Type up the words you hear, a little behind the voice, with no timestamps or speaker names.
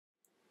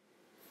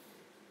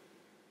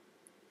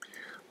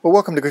Well,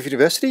 welcome to Griffith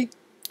University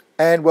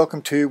and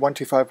welcome to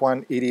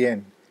 1251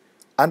 EDN,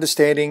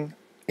 Understanding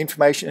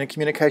Information and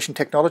Communication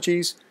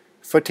Technologies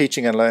for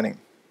Teaching and Learning.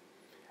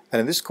 And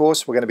in this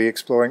course we're going to be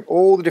exploring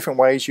all the different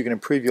ways you can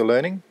improve your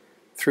learning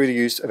through the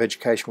use of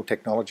educational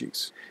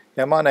technologies.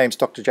 Now my name's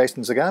Dr.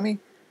 Jason Zagami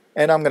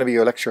and I'm going to be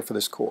your lecturer for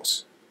this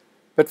course.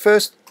 But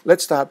first,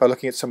 let's start by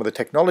looking at some of the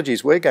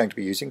technologies we're going to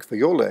be using for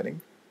your learning.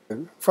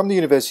 From the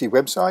university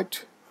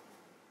website,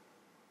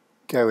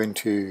 go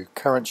into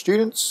Current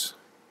Students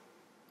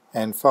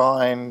and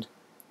find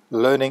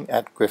Learning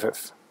at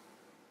Griffith.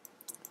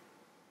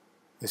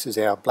 This is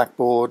our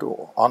Blackboard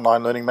or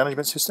online learning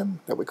management system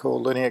that we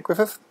call Learning at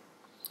Griffith.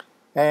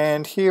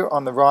 And here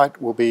on the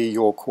right will be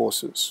your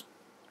courses.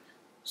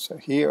 So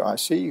here I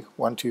see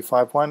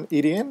 1251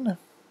 EDN,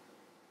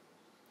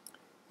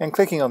 and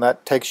clicking on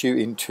that takes you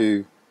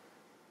into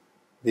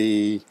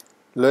the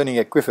Learning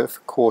at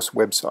Griffith course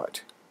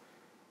website.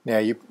 Now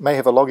you may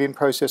have a login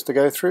process to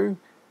go through,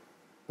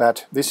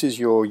 but this is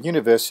your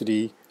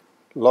university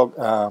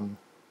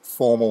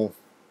formal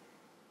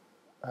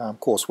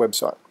course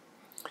website.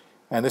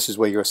 And this is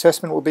where your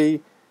assessment will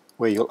be,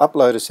 where you'll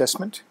upload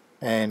assessment,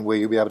 and where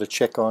you'll be able to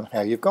check on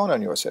how you've gone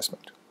on your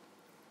assessment.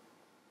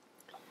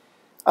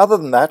 Other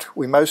than that,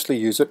 we mostly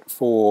use it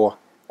for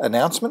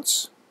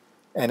announcements,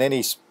 and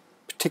any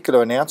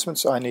particular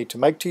announcements I need to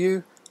make to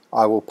you,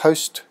 I will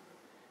post,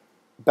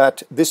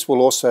 but this will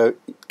also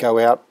go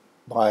out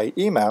by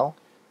email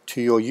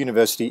to your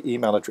university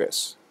email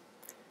address.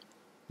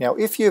 Now,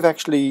 if you've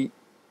actually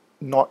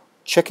not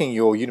checking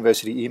your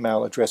university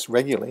email address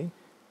regularly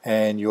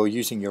and you're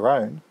using your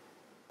own,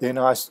 then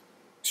I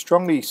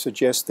strongly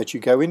suggest that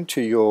you go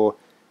into your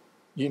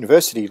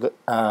university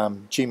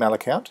Gmail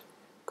account.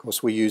 Of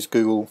course, we use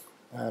Google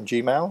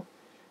Gmail,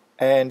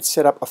 and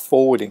set up a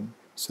forwarding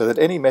so that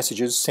any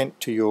messages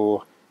sent to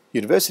your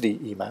university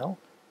email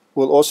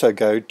will also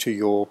go to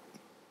your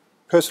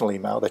personal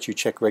email that you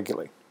check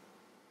regularly.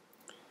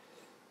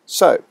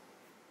 So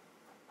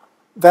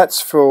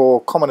that's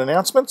for common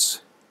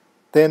announcements.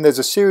 Then there's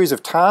a series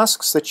of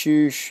tasks that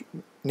you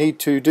need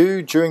to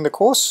do during the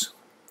course.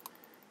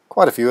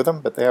 Quite a few of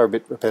them, but they are a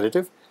bit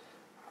repetitive.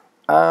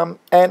 And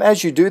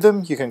as you do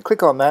them, you can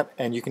click on that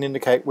and you can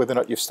indicate whether or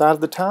not you've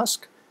started the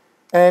task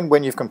and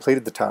when you've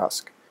completed the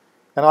task.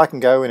 And I can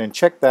go in and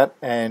check that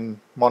and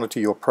monitor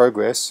your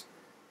progress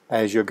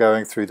as you're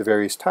going through the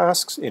various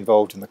tasks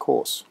involved in the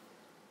course.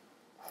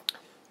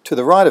 To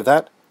the right of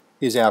that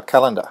is our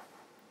calendar.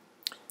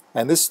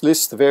 And this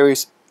lists the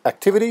various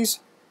activities.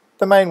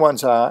 The main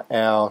ones are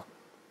our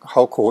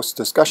whole course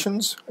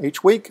discussions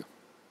each week,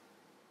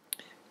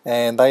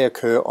 and they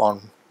occur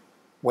on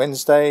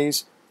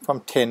Wednesdays from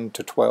 10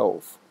 to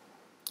 12.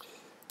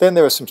 Then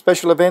there are some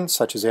special events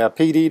such as our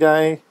PD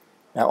Day,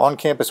 our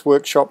on-campus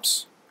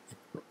workshops,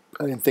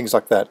 and things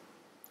like that.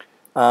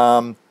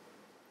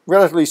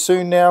 Relatively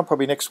soon now,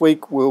 probably next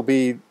week,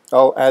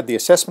 I'll add the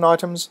assessment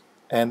items,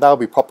 and they'll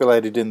be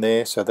populated in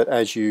there so that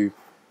as you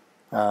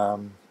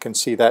can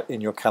see that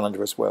in your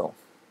calendar as well.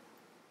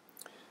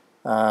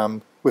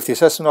 With the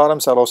assessment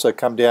items, they'll also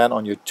come down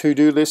on your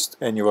to-do list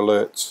and your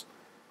alerts,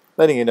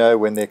 letting you know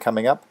when they're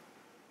coming up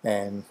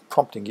and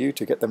prompting you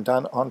to get them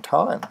done on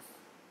time.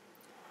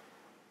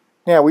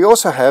 Now we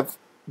also have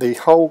the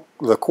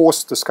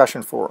course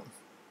discussion forum.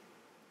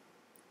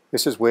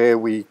 This is where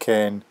we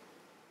can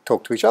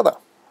talk to each other.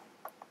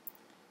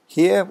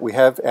 Here we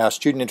have our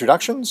student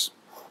introductions,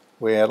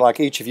 where I'd like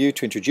each of you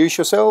to introduce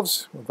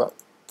yourselves. We've got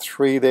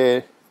 3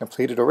 there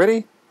completed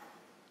already,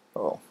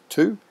 or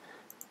 2.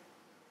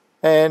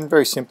 And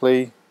very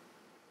simply,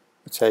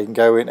 let's say you can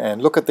go in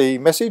and look at the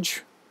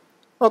message.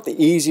 Not the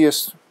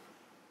easiest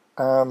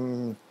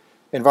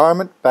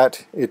environment,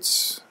 but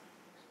it's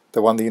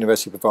the one the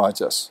university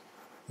provides us.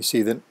 You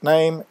see the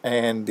name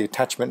and the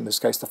attachment, in this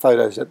case the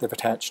photos that they've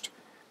attached.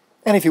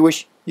 And if you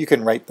wish, you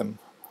can rate them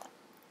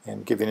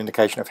and give an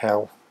indication of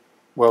how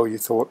well you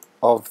thought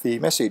of the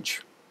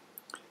message.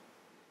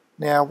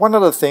 Now, one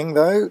other thing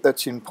though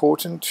that's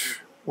important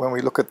when we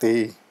look at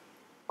the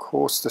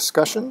course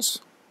discussions,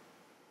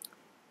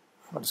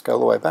 I'll just go all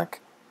the way back.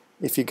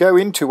 If you go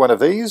into one of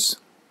these,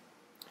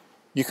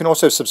 you can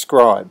also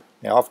subscribe.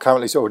 Now I've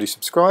currently already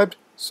subscribed,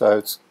 so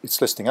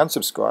it's listing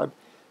unsubscribe.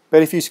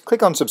 But if you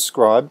click on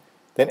subscribe,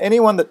 then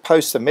anyone that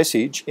posts a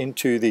message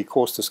into the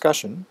course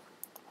discussion,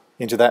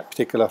 into that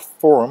particular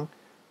forum,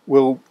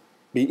 will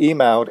be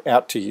emailed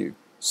out to you.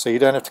 So you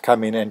don't have to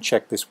come in and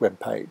check this web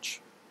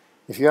page.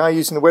 If you are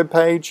using the web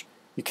page,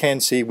 you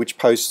can see which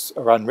posts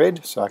are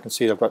unread. So I can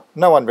see I've got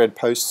no unread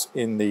posts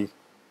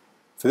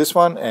for this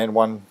one and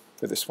one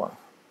for this one.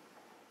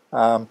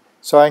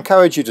 So I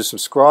encourage you to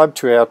subscribe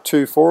to our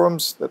 2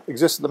 forums that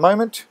exist at the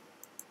moment.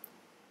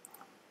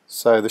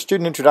 So the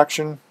Student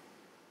Introduction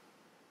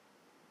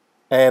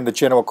and the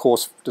General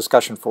Course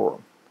Discussion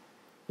Forum.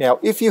 Now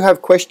if you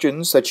have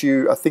questions that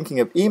you are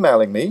thinking of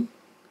emailing me,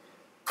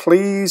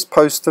 please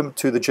post them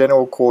to the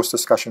General Course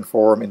Discussion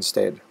Forum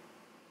instead.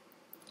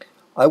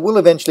 I will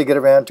eventually get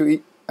around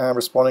to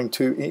responding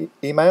to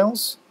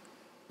emails,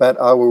 but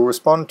I will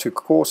respond to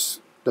course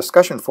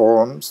discussion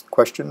forums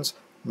questions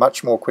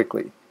much more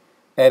quickly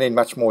and in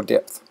much more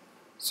depth.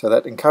 So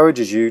that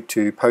encourages you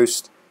to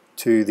post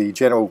to the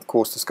general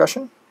course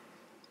discussion,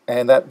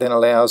 and that then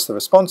allows the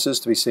responses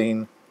to be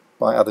seen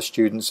by other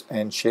students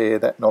and share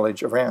that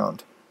knowledge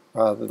around,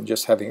 rather than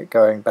just having it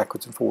going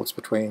backwards and forwards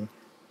between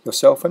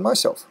yourself and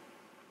myself.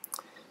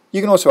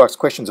 You can also ask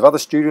questions of other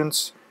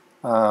students,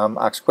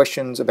 ask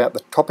questions about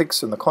the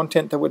topics and the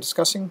content that we're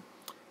discussing,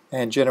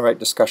 and generate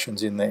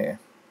discussions in there.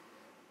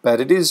 But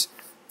it is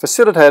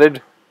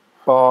facilitated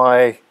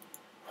by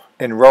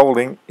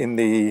enrolling in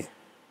the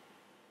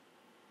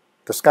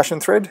discussion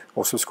thread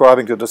or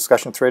subscribing to the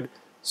discussion thread,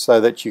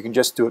 so that you can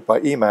just do it by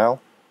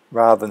email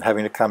rather than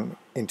having to come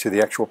into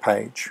the actual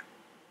page.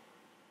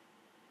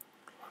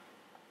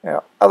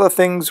 Now, other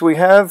things we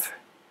have,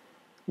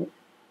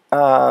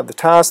 the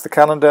task, the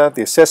calendar,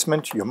 the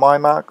assessment, your My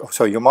Marks,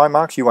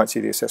 you won't see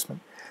the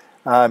assessment.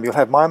 You'll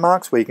have My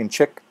Marks where you can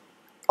check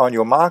on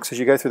your marks as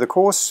you go through the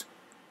course.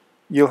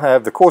 You'll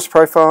have the course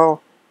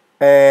profile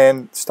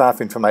and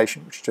staff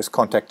information, which is just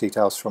contact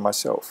details from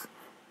myself.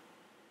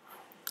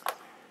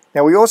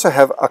 Now we also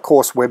have a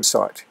course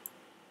website.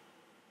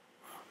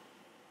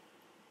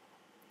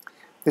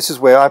 This is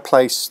where I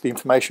place the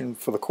information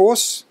for the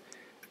course,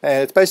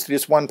 and it's basically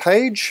just one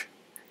page,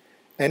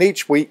 and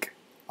each week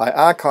I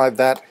archive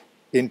that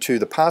into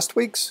the past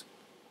weeks,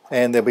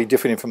 and there'll be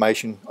different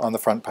information on the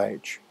front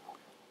page.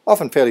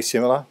 Often fairly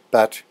similar,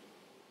 but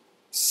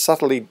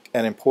subtly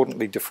and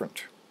importantly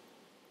different.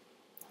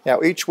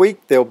 Now each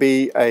week there'll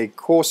be a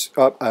course,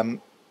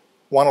 one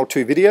or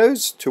two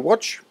videos to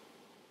watch,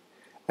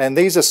 and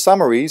these are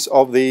summaries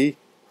of the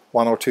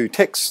one or two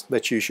texts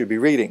that you should be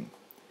reading.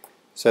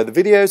 So the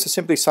videos are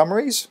simply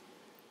summaries.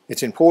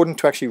 It's important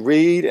to actually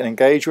read and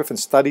engage with and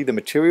study the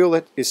material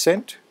that is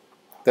sent,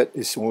 that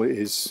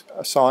is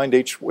assigned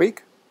each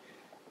week.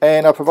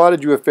 And I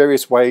provided you with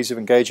various ways of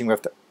engaging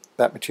with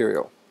that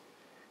material.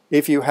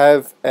 If you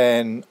have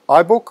an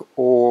iBook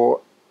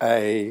or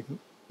a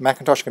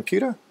Macintosh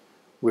computer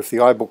with the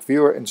iBook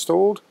viewer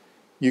installed,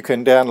 you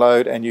can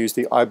download and use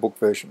the iBook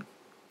version.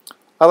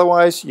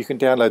 Otherwise, you can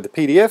download the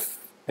PDF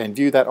and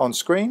view that on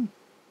screen,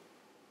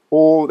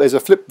 or there's a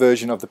flip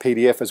version of the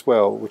PDF as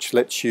well, which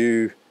lets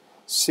you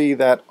see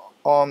that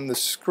on the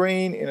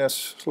screen in a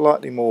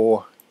slightly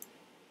more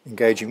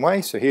engaging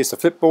way. So here's the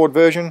Flipboard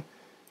version,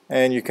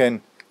 and you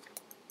can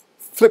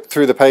flip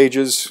through the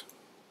pages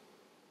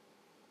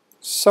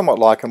somewhat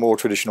like a more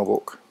traditional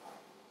book,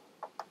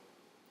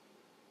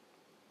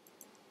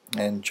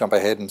 and jump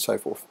ahead and so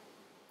forth.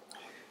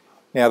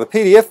 Now the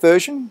PDF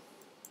version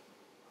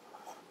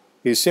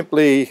is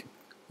simply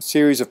a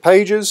series of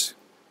pages,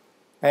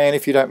 and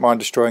if you don't mind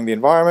destroying the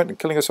environment and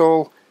killing us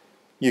all,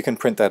 you can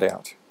print that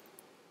out.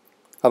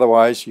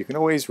 Otherwise, you can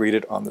always read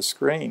it on the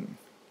screen.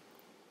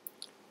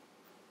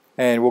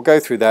 And we'll go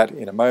through that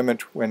in a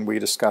moment when we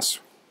discuss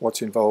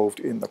what's involved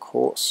in the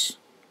course.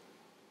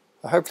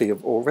 Hopefully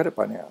you've all read it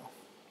by now.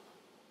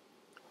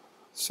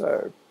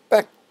 So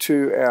back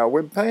to our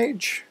web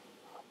page.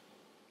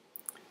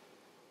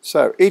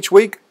 So each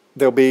week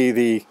there'll be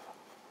the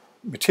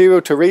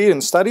material to read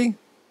and study,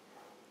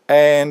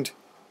 and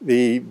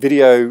the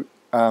video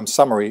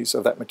summaries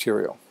of that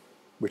material,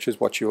 which is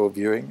what you're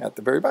viewing at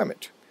the very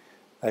moment.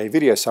 A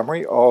video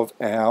summary of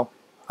our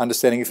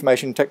Understanding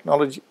Information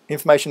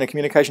and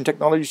Communication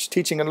Technologies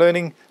Teaching and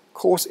Learning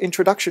course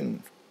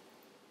introduction.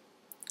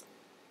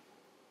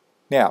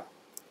 Now,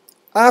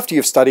 after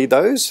you've studied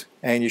those,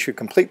 and you should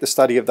complete the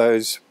study of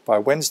those by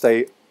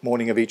Wednesday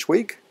morning of each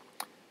week,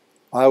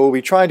 I will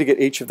be trying to get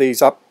each of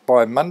these up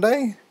by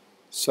Monday,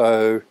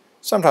 so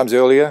sometimes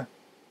earlier,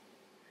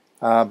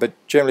 but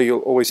generally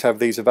you'll always have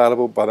these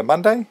available by the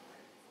Monday,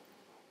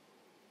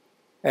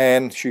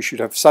 and you should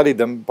have studied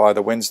them by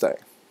the Wednesday.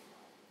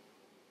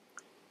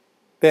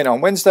 Then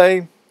on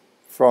Wednesday,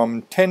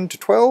 from 10 to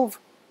 12,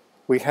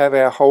 we have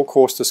our whole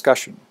course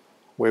discussion,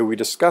 where we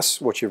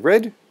discuss what you've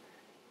read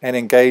and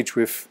engage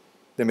with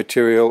the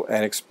material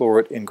and explore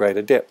it in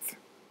greater depth.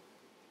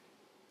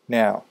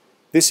 Now,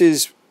 this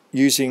is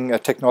using a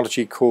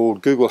technology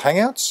called Google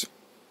Hangouts,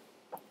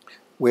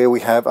 where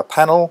we have a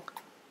panel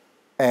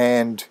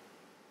and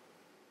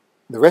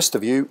the rest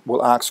of you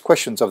will ask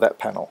questions of that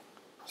panel.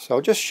 So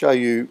I'll just show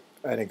you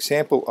an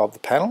example of the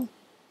panel.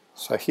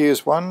 So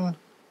here's one.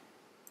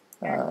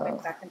 And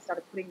went back and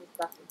started putting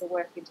the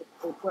work into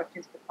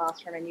the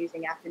classroom and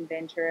using App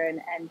Inventor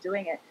and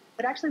doing it.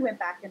 But actually went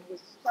back and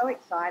was so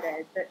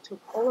excited that took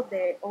all of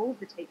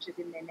the teachers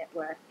in their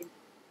network.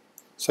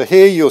 So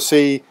here you'll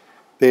see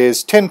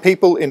there's 10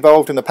 people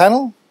involved in the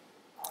panel,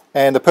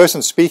 and the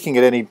person speaking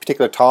at any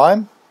particular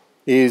time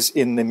is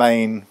in the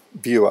main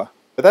viewer.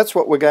 But that's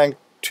what we're going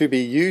to be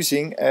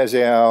using as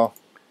our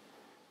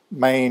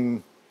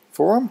main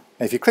forum.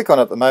 And if you click on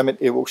it at the moment,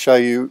 it will show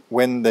you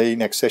when the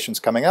next session's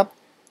coming up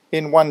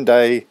in 1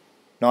 day,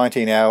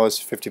 19 hours,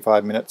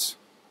 55 minutes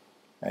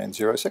and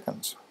 0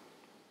 seconds.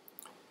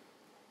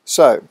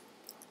 So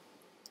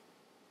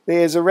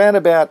there's around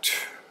about,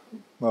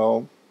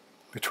 well,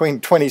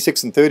 between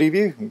 26 and 30 of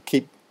you, and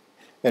keep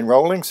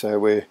enrolling, so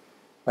we're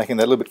making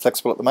that a little bit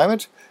flexible at the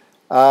moment.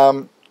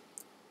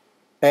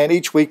 and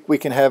each week we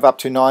can have up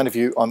to 9 of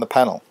you on the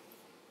panel.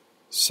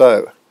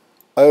 So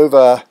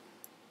over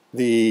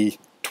the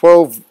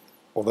 12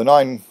 or the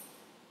 9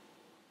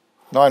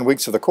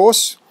 weeks of the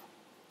course,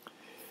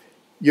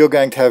 you're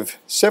going to have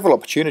several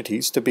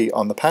opportunities to be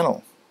on the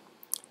panel,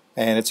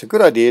 and it's a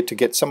good idea to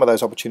get some of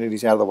those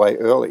opportunities out of the way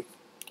early.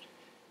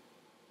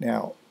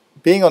 Now,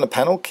 being on the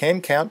panel can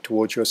count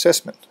towards your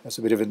assessment as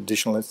a bit of an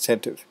additional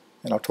incentive,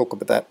 and I'll talk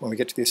about that when we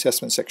get to the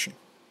assessment section.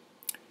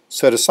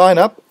 So to sign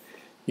up,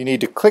 you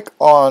need to click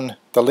on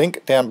the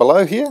link down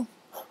below here.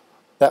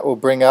 That will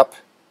bring up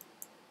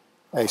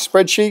a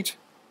spreadsheet,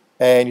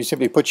 and you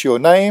simply put your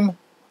name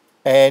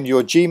and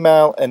your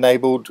Gmail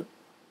enabled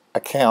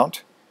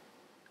account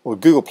or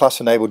Google Plus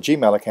enabled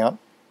Gmail account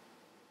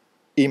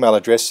email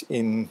address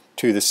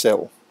into the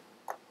cell.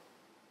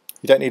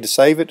 You don't need to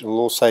save it, it will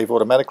all save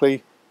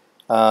automatically.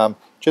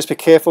 Just be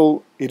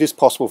careful, it is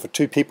possible for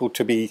 2 people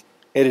to be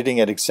editing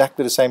at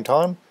exactly the same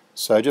time,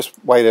 so just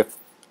wait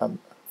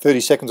 30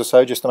 seconds or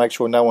so just to make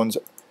sure no one's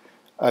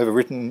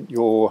overwritten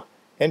your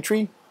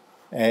entry,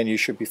 and you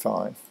should be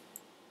fine.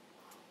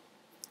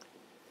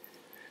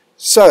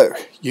 So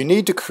you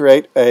need to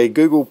create a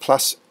Google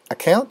Plus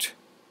account,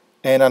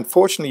 and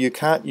unfortunately you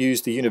can't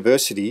use the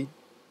university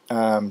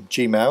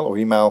Gmail or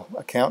email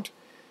account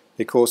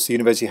because the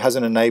university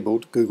hasn't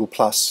enabled Google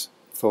Plus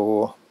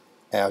for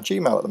our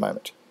Gmail at the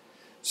moment.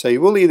 So you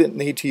will either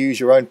need to use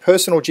your own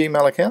personal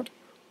Gmail account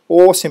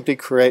or simply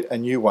create a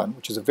new one,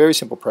 which is a very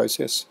simple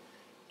process.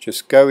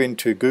 Just go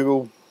into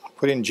Google,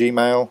 put in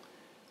Gmail,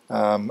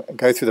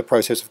 go through the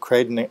process of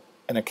creating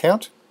an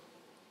account,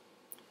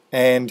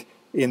 and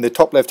in the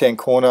top left hand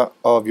corner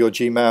of your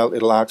Gmail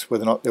it'll ask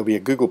whether or not there'll be a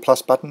Google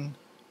Plus button,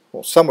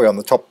 or somewhere on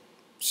the top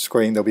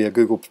screen there'll be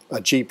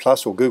a G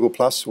Plus or Google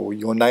Plus or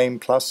your name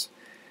plus.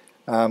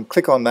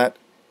 Click on that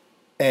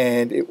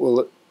and it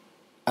will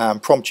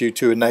prompt you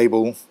to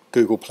enable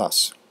Google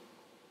Plus,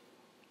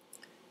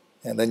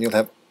 and then you'll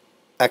have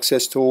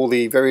access to all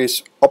the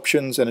various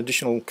options and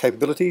additional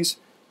capabilities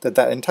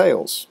that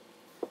entails.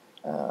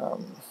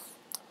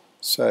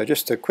 So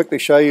just to quickly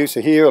show you,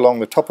 so here along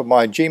the top of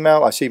my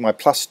Gmail I see my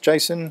Plus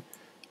JSON.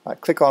 I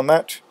click on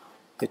that,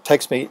 it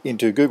takes me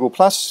into Google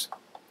Plus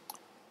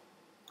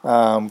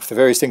with the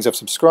various things I've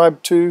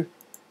subscribed to.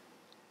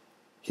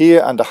 Here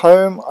under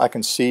Home I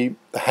can see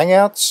the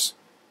Hangouts,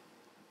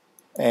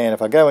 and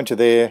if I go into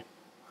there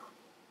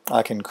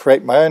I can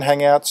create my own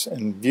Hangouts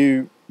and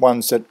view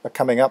ones that are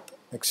coming up,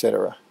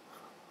 etc.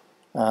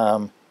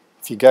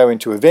 If you go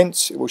into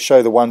Events, it will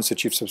show the ones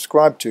that you've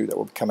subscribed to that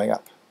will be coming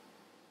up.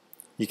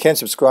 You can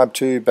subscribe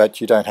to, but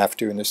you don't have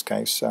to in this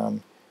case.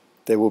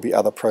 There will be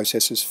other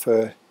processes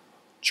for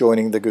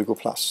joining the Google+.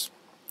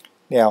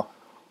 Now,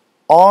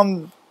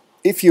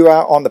 if you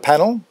are on the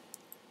panel,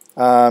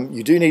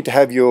 you do need to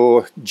have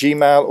your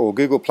Gmail or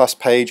Google+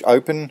 page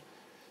open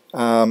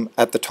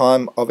at the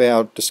time of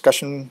our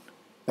discussion,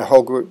 our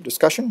whole group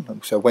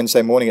discussion, so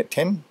Wednesday morning at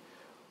 10,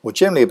 or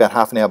generally about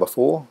half an hour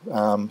before.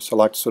 So I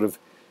like to sort of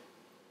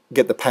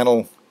get the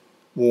panel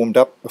warmed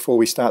up before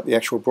we start the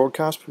actual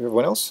broadcast for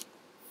everyone else.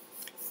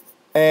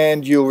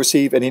 And you'll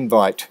receive an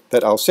invite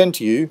that I'll send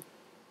to you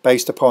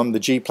based upon the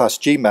G+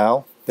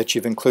 Gmail that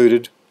you've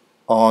included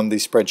on the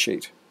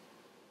spreadsheet.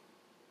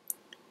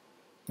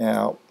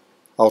 Now,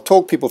 I'll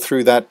talk people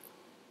through that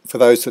for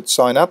those that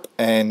sign up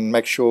and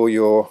make sure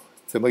you're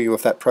familiar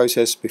with that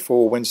process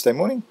before Wednesday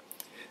morning.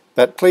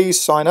 But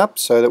please sign up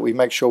so that we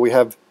make sure we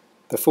have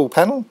the full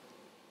panel.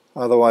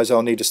 Otherwise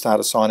I'll need to start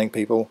assigning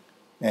people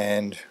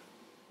and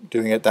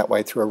doing it that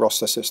way through a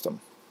roster system.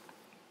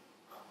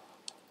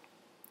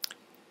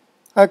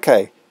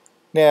 Okay,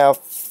 now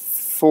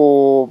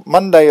for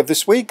Monday of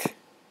this week,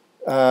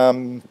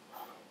 so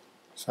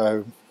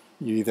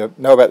you either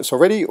know about this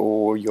already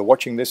or you're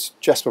watching this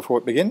just before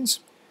it begins.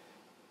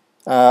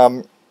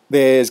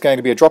 There's going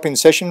to be a drop-in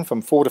session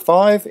from 4 to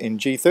 5 in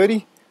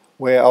G30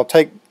 where I'll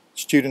take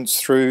students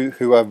through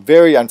who are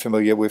very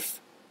unfamiliar with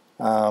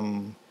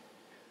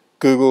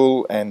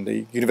Google and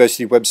the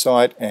university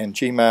website and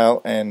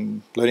Gmail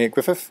and Learning at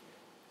Griffith,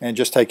 and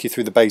just take you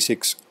through the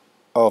basics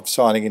of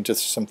signing into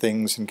some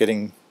things and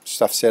getting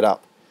stuff set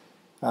up.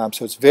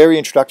 So it's very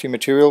introductory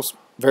materials,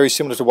 very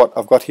similar to what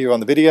I've got here on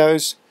the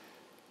videos.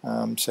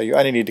 So you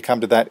only need to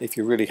come to that if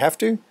you really have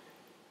to.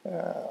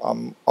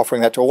 I'm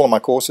offering that to all of my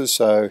courses,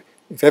 so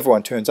if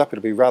everyone turns up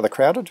it'll be rather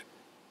crowded,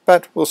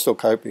 but we'll still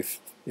cope if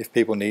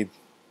people need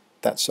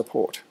that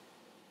support.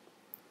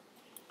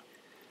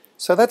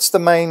 So that's the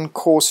main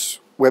course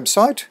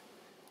website.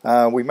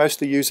 We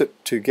mostly use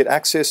it to get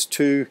access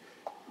to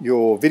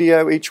your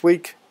video each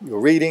week, your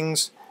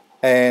readings,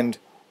 and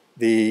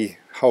the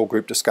whole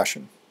group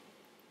discussion.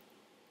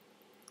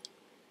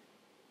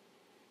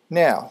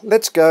 Now,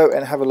 let's go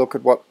and have a look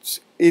at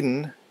what's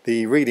in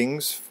the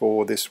readings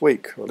for this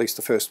week, or at least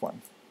the first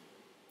one.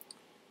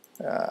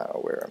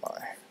 Where am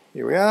I?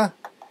 Here we are.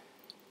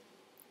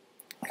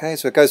 Okay,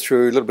 so it goes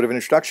through a little bit of an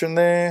introduction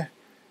there.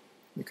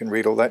 You can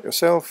read all that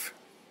yourself.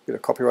 Bit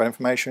of copyright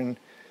information.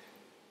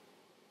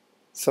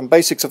 Some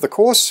basics of the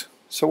course.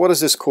 So what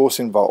does this course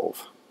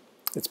involve?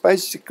 It's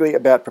basically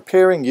about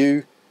preparing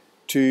you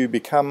to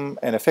become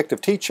an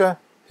effective teacher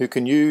who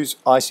can use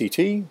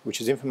ICT, which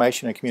is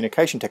information and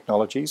communication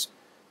technologies,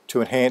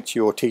 to enhance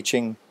your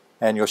teaching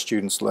and your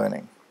students'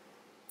 learning.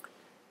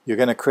 You're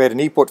going to create an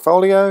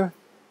e-portfolio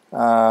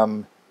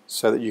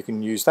so that you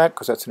can use that,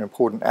 because that's an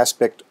important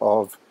aspect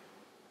of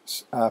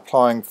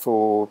applying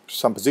for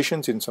some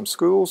positions in some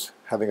schools,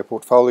 having a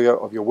portfolio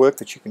of your work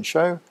that you can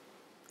show.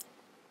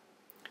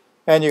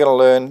 And you're going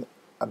to learn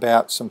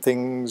about some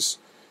things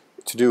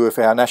to do with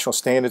our national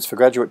standards for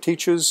graduate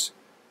teachers,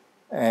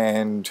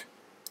 and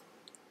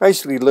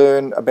basically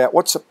learn about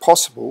what's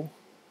possible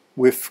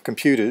with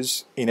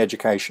computers in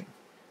education.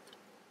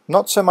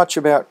 Not so much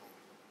about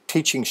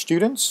teaching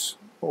students,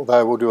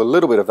 although we'll do a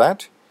little bit of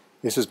that.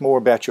 This is more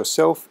about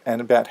yourself and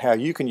about how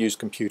you can use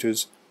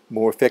computers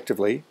more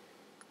effectively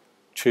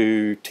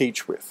to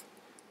teach with.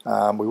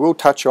 We will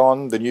touch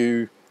on the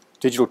new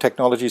digital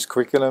technologies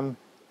curriculum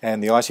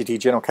and the ICT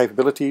general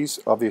capabilities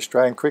of the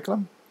Australian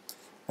curriculum.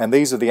 And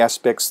these are the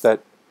aspects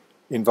that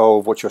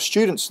involve what your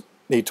students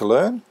need to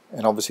learn,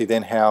 and obviously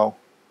then how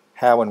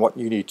and what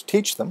you need to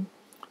teach them.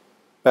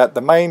 But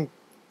the main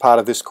part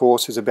of this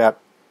course is about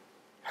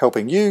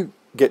helping you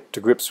get to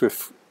grips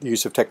with the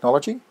use of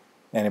technology,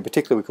 and in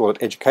particular we call it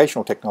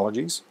educational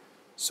technologies,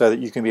 so that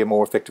you can be a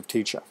more effective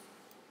teacher.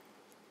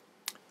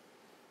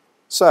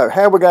 So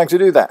how are we going to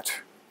do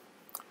that?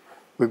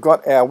 We've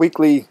got our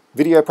weekly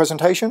video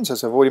presentations,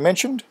 as I've already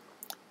mentioned,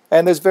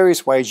 and there's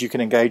various ways you can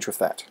engage with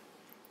that.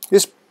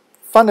 This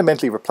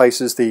fundamentally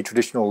replaces the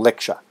traditional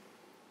lecture.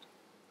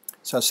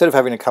 So instead of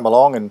having to come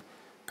along and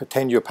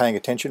pretend you're paying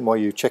attention while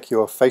you check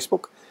your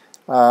Facebook,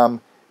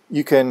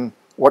 you can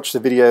watch the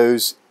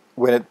videos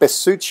when it best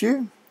suits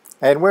you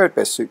and where it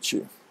best suits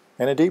you,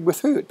 and indeed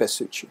with who it best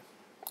suits you.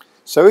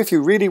 So if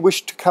you really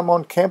wish to come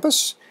on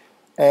campus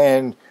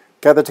and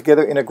gather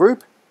together in a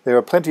group, there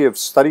are plenty of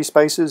study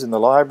spaces in the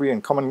library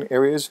and common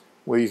areas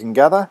where you can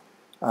gather,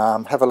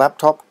 have a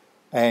laptop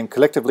and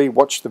collectively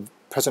watch the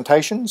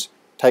presentations,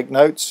 take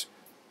notes,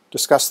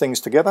 discuss things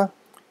together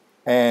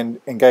and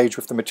engage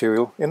with the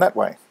material in that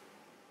way.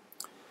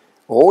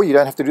 Or you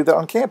don't have to do that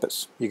on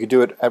campus. You could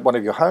do it at one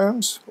of your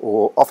homes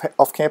or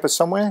off campus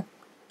somewhere,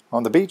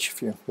 on the beach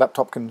if your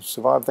laptop can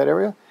survive that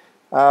area.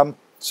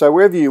 So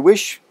wherever you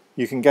wish,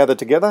 you can gather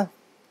together,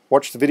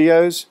 watch the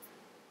videos,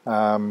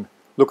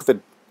 look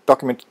at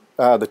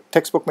the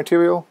textbook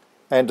material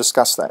and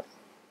discuss that.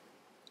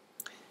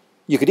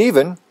 You could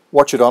even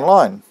watch it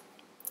online.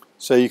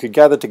 So you could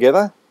gather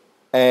together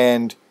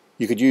and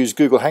you could use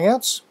Google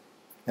Hangouts,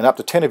 and up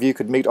to 10 of you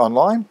could meet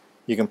online.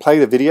 You can play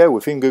the video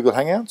within Google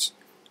Hangouts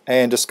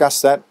and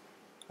discuss that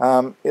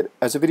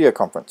as a video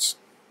conference.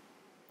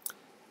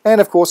 And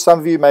of course some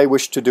of you may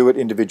wish to do it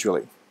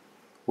individually,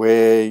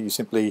 where you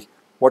simply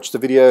watch the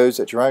videos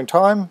at your own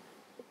time,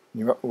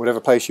 whatever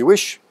place you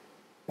wish,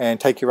 and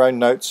take your own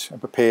notes and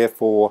prepare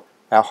for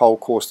our whole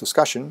course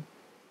discussion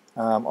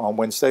on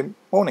Wednesday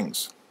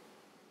mornings.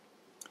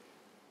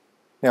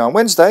 Now on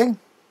Wednesday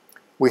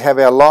we have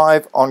our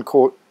live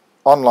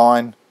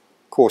online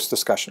course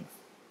discussion.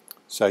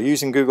 So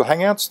using Google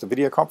Hangouts, the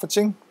video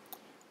conferencing,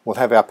 we'll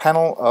have our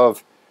panel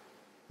of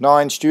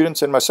 9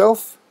 students and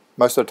myself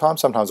most of the time.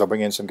 Sometimes I'll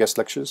bring in some guest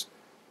lecturers.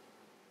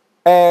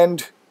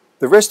 And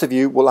the rest of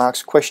you will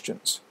ask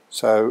questions.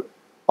 So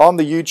on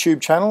the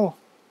YouTube channel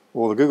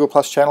or the Google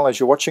Plus channel as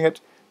you're watching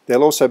it,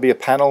 there'll also be a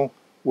panel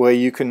where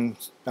you can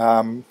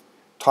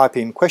type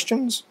in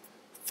questions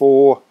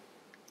for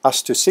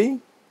us to see,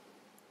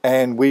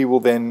 and we will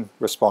then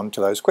respond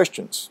to those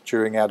questions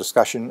during our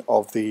discussion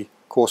of the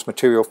course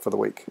material for the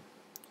week.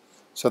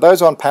 So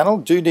those on panel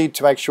do need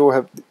to make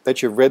sure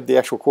that you've read the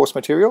actual course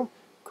material.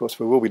 Of course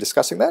we will be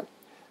discussing that.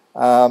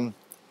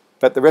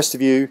 But the rest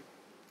of you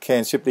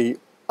can simply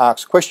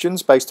ask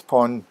questions based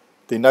upon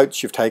the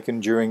notes you've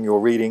taken during your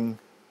reading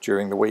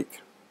during the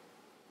week.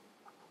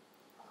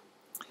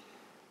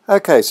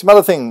 Okay, some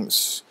other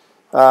things.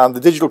 The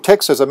digital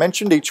text, as I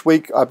mentioned, each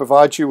week I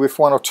provide you with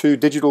 1 or 2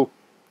 digital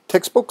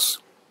textbooks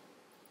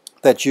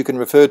that you can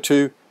refer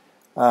to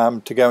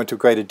go into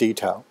greater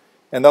detail.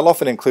 And they'll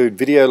often include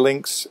video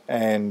links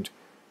and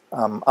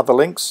other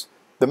links.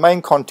 The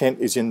main content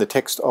is in the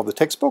text of the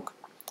textbook,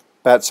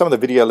 but some of the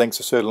video links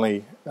are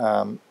certainly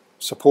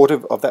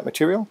supportive of that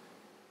material.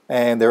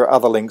 And there are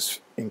other links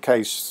in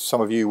case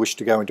some of you wish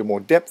to go into more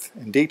depth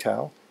and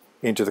detail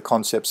into the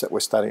concepts that we're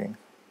studying.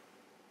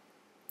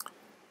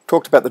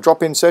 Talked about the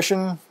drop-in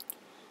session.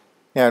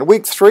 Now in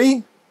week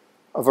 3,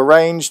 I've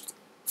arranged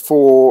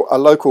for a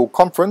local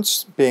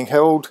conference being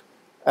held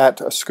at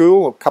a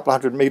school a couple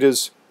of hundred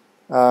metres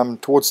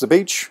towards the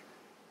beach.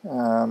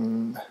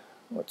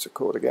 What's it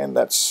called again?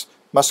 That's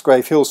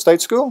Musgrave Hill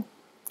State School.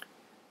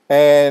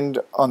 And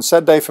on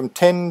Saturday from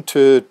 10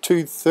 to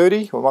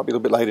 2:30, or it might be a little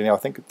bit later now, I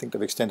think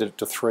they've extended it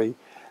to 3.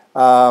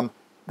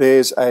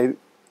 There's a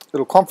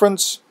little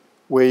conference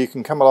where you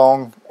can come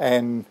along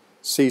and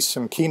see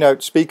some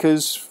keynote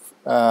speakers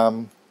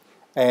and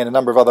a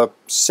number of other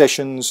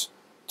sessions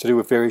to do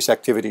with various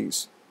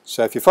activities.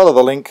 So if you follow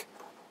the link,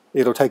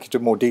 it'll take you to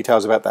more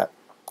details about that.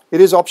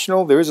 It is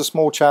optional. There is a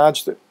small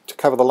charge to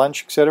cover the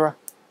lunch, etc.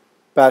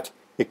 But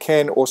it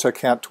can also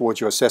count towards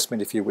your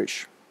assessment if you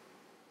wish.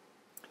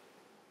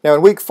 Now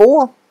in week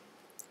 4,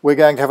 we're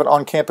going to have an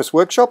on-campus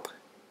workshop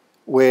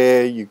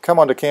where you come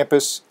onto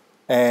campus,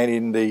 and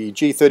in the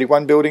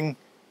G31 building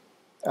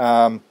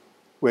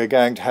we're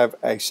going to have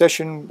a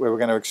session where we're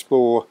going to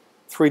explore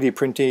 3D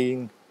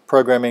printing,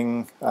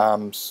 programming,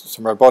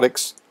 some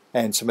robotics,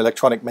 and some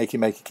electronic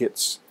makey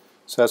kits.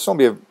 So it's going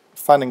to be a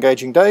fun,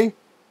 engaging day,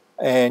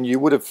 and you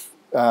would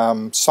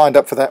have signed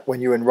up for that when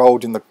you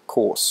enrolled in the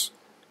course.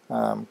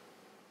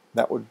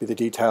 That would be the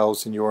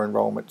details in your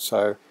enrollment.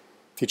 So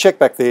if you check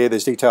back there,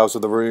 there's details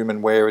of the room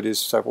and where it is.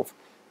 So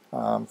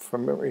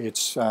from memory,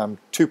 it's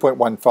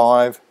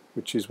 2.15,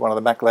 which is one of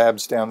the Mac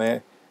labs down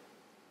there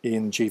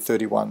in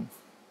G31.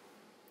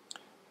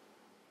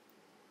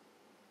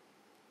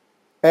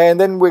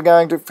 And then we're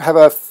going to have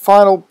a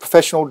final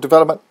professional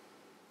development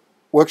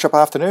workshop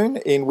afternoon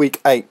in week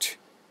 8.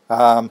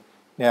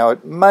 Now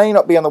it may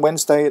not be on the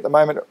Wednesday at the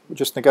moment, we're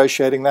just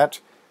negotiating that,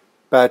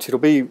 but it'll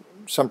be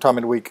sometime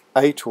in week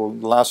 8 or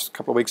the last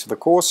couple of weeks of the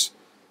course.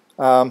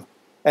 And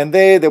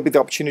there'll be the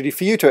opportunity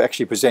for you to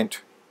actually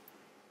present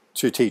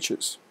to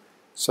teachers.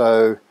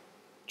 So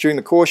during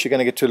the course you're going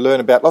to get to learn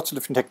about lots of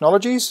different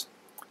technologies,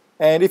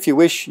 and if you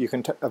wish you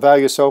can avail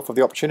yourself of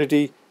the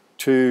opportunity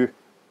to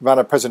run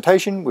a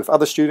presentation with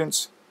other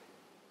students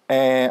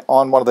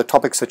on one of the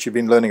topics that you've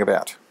been learning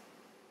about.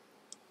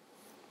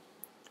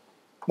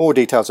 More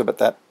details about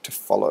that to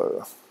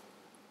follow.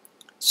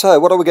 So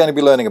what are we going to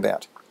be learning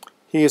about?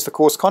 Here's the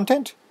course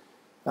content.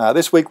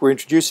 This week we're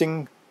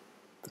introducing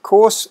the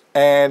course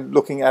and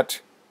looking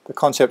at the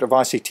concept of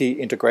ICT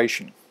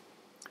integration.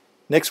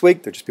 Next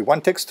week there'll just be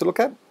one text to look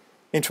at,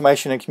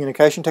 Information and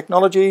Communication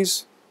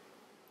Technologies.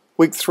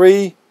 Week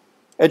 3,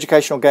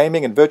 Educational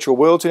Gaming and Virtual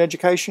Worlds in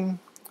Education.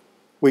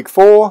 Week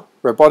 4,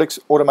 Robotics,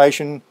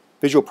 Automation,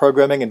 Visual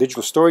Programming and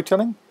Digital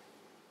Storytelling.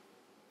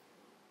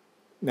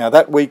 Now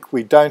that week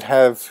we don't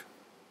have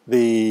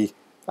the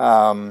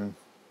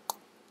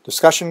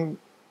discussion,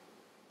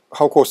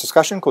 whole course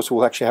discussion, because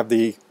we'll actually have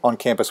the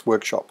on-campus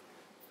workshop.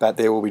 But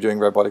there we'll be doing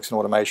robotics and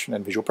automation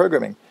and visual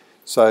programming.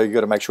 So you've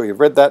got to make sure you've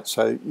read that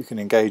so you can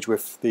engage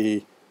with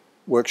the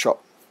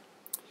workshop.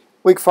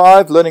 Week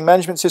 5, Learning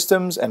Management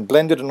Systems and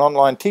Blended and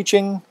Online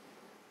Teaching.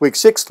 Week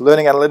 6,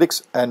 Learning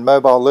Analytics and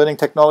Mobile Learning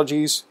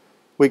Technologies.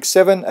 Week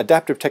 7,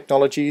 Adaptive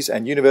Technologies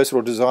and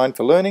Universal Design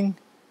for Learning.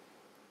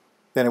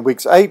 Then in week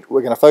 8,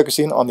 we're going to focus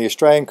in on the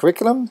Australian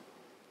curriculum.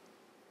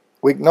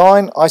 Week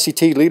 9,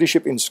 ICT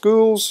Leadership in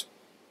Schools.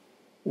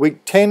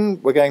 Week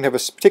 10, we're going to have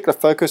a particular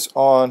focus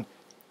on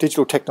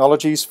digital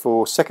technologies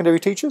for secondary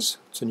teachers.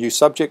 It's a new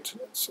subject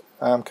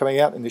coming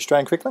out in the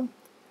Australian curriculum.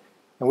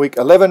 In week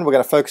 11, we're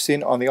going to focus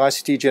in on the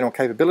ICT general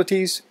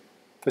capabilities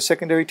for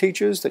secondary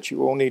teachers that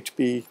you all need to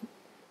be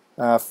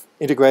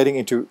integrating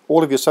into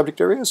all of your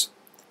subject areas.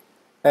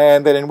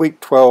 And then in week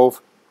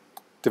 12,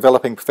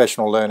 developing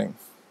professional learning.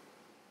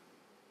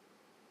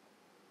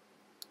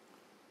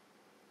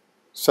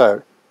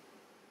 So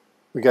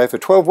we go for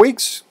 12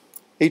 weeks.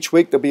 Each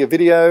week there'll be a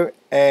video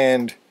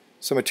and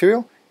some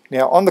material.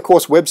 Now on the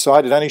course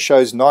website it only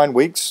shows 9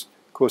 weeks.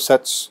 Of course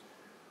that's,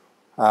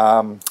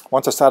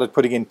 once I started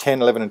putting in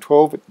 10, 11 and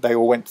 12, they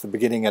all went to the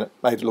beginning and it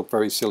made it look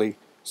very silly.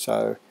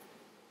 So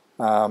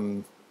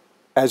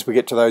as we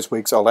get to those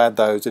weeks I'll add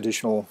those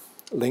additional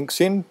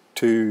links in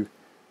to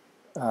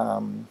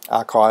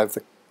archive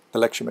the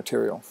lecture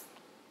material.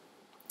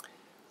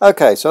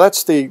 Okay, so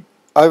that's the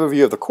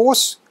overview of the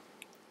course.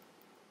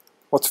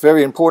 What's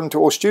very important to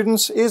all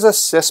students is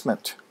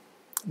assessment.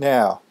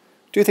 Now,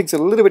 do things a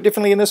little bit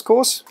differently in this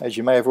course, as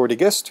you may have already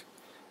guessed,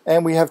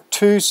 and we have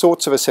 2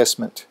 sorts of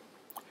assessment.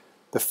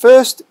 The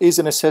first is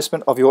an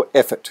assessment of your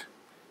effort.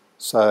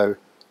 So,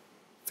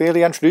 fairly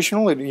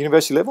untraditional at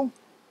university level,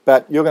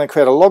 but you're going to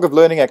create a log of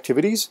learning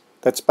activities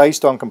that's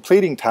based on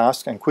completing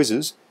tasks and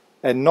quizzes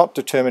and not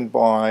determined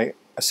by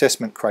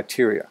assessment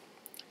criteria.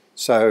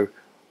 So,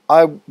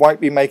 I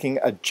won't be making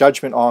a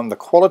judgment on the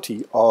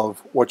quality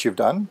of what you've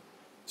done,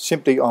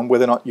 simply on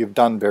whether or not you've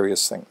done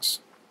various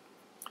things.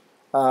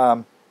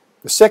 The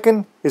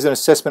second is an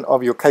assessment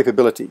of your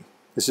capability.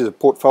 This is a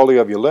portfolio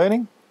of your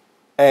learning,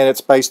 and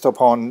it's based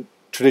upon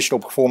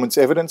traditional performance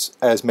evidence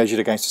as measured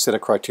against a set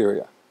of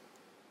criteria.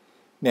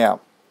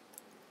 Now,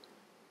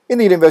 in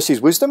the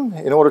university's wisdom,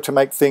 in order to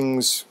make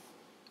things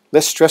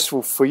less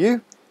stressful for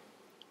you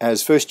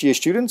as first-year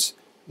students,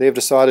 they've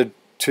decided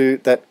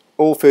that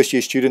all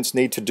first-year students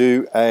need to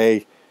do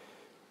a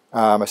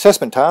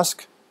assessment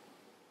task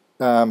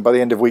by the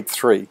end of week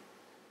 3.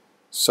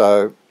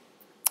 So,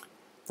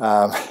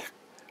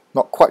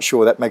 not quite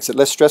sure that makes it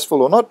less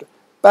stressful or not,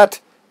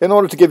 but in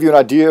order to give you an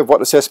idea of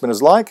what assessment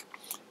is like,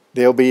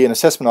 there'll be an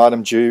assessment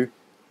item due.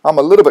 I'm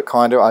a little bit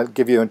kinder, I'll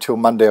give you until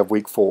Monday of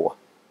week 4.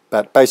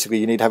 But basically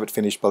you need to have it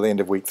finished by the end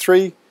of week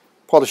 3,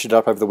 polish it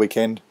up over the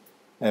weekend,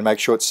 and make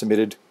sure it's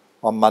submitted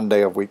on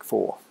Monday of week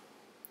 4.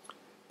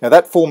 Now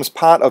that forms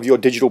part of your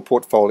digital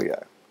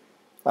portfolio.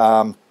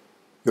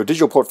 Your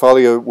digital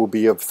portfolio will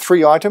be of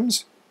 3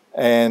 items,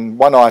 and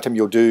 1 item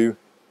you'll do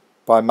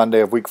by Monday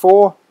of week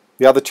 4,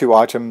 the other 2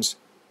 items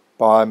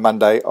by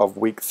Monday of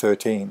week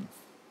 13.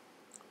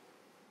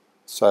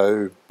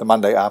 so the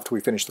Monday after we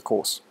finish the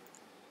course.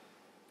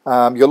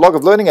 Your log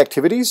of learning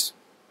activities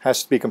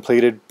has to be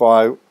completed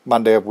by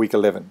Monday of week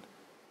 11.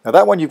 Now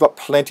that one you've got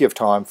plenty of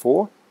time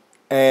for,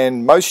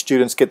 and most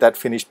students get that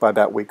finished by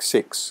about week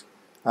 6.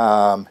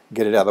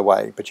 Get it out of the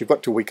way, but you've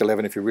got to week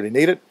 11 if you really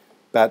need it.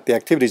 But the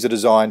activities are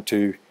designed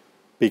to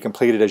be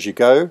completed as you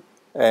go,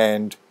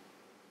 and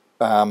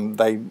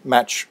they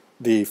match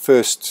the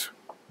first,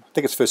 I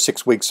think it's first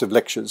 6 weeks of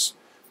lectures.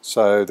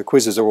 So the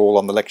quizzes are all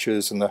on the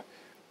lectures and the,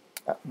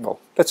 well,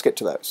 let's get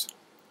to those.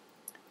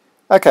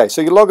 Okay, so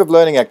your log of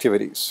learning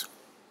activities.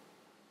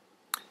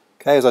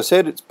 Okay, as I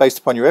said, it's based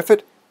upon your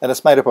effort, and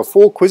it's made up of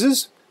 4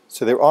 quizzes.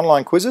 So they're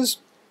online quizzes,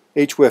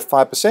 each worth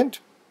 5%,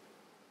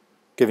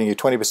 giving you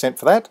 20%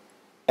 for that,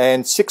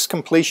 and 6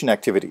 completion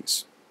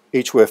activities,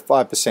 each worth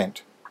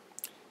 5%.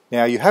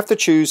 Now you have to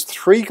choose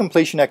 3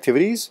 completion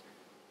activities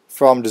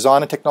from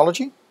design and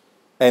technology,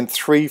 and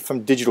 3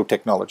 from digital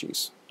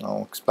technologies.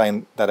 I'll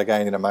explain that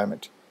again in a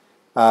moment.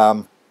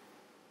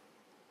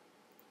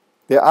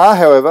 There are,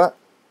 however,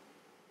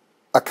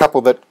 a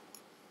couple that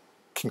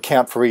can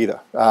count for either.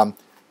 But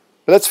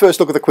let's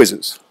first look at the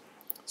quizzes.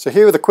 So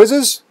here are the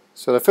quizzes.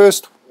 So the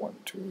first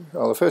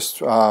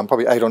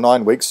probably 8 or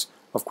 9 weeks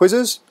of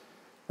quizzes.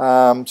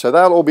 So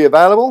they'll all be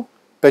available,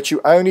 but you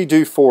only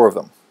do 4 of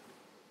them.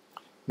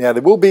 Now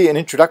there will be an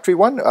introductory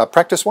one, a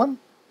practice one,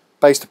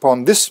 based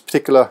upon this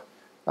particular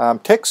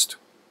text.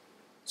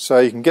 So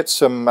you can get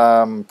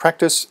some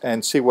practice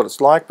and see what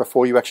it's like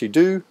before you actually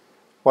do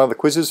one of the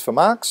quizzes for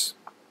marks.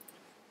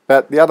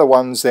 But the other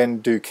ones then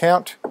do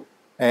count,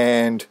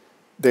 and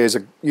there's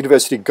a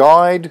university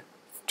guide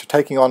to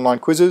taking online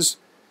quizzes.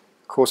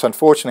 Of course,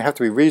 unfortunately, you have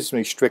to be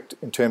reasonably strict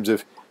in terms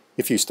of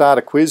if you start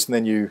a quiz and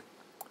then you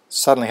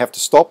suddenly have to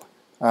stop,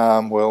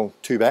 well,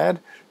 too bad.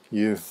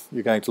 You're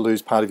going to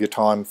lose part of your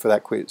time for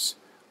that quiz.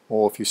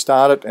 Or if you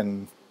start it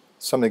and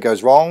something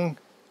goes wrong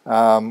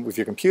with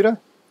your computer,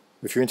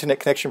 with your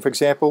internet connection, for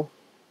example,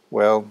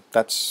 well,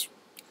 that's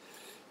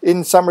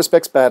in some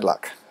respects bad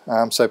luck.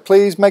 So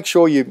please make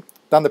sure you've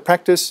done the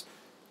practice,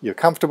 you're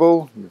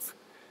comfortable, you've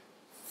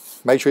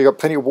made sure you've got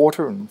plenty of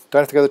water and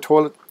don't have to go to the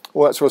toilet,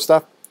 all that sort of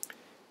stuff.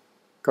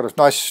 Got a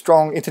nice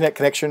strong internet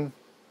connection,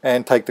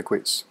 and take the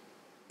quiz.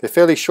 They're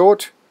fairly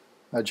short,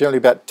 generally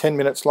about 10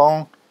 minutes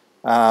long,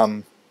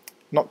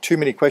 not too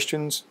many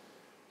questions.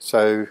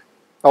 So,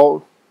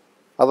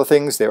 other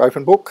things, they're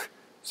open book,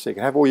 so you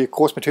can have all your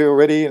course material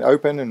ready and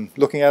open and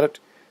looking at it.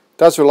 It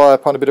does rely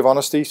upon a bit of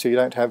honesty, so you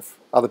don't have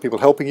other people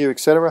helping you,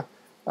 etc.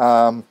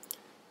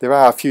 There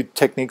are a few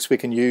techniques we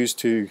can use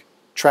to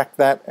track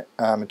that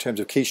in terms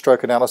of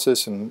keystroke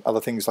analysis and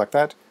other things like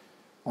that.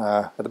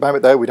 At the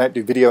moment though, we don't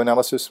do video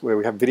analysis where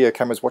we have video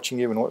cameras watching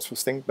you and all that sort of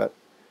thing, but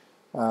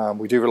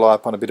we do rely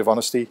upon a bit of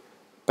honesty.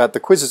 But the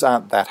quizzes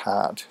aren't that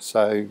hard,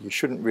 so you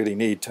shouldn't really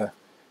need to,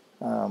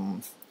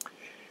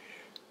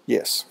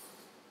 yes.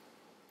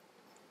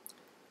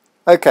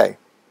 Okay,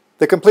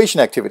 the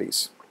completion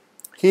activities.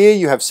 Here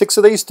you have 6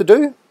 of these to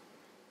do,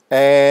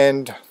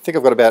 and I think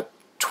I've got about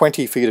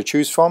 20 for you to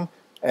choose from,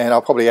 and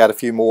I'll probably add a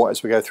few more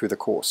as we go through the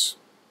course.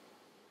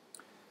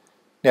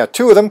 Now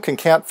 2 of them can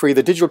count for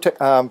either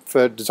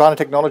for design and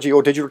technology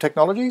or digital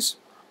technologies.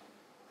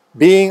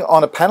 Being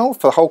on a panel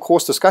for the whole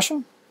course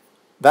discussion,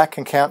 that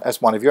can count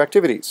as one of your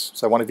activities,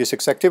 so one of your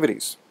 6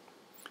 activities.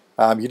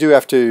 You do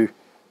have to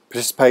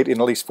participate in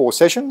at least 4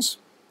 sessions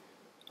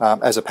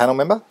as a panel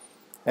member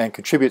and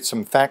contribute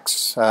some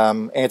facts,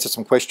 answer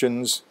some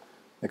questions,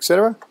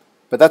 etc.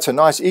 But that's a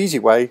nice easy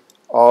way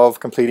of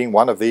completing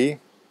one of the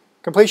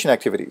completion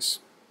activities.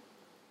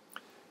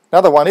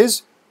 Another one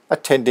is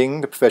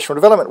attending the Professional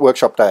Development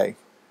Workshop Day.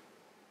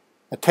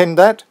 Attend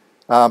that,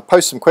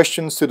 post some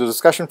questions to the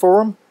discussion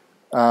forum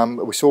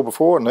that we saw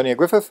before in Learning at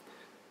Griffith,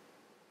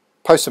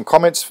 post some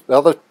comments that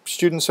other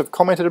students have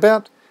commented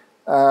about,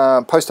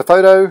 post a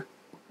photo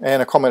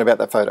and a comment about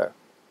that photo.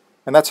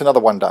 And that's another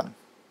one done.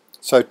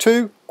 So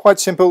 2 quite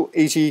simple,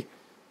 easy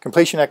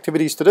completion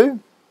activities to do.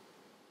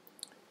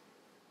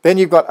 Then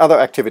you've got other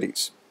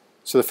activities.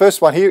 So the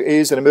first one here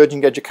is an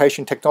Emerging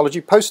Education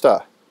Technology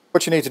poster.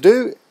 What you need to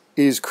do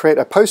is create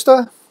a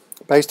poster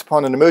based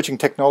upon an emerging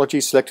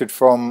technology selected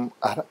from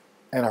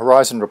an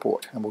Horizon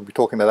report, and we'll be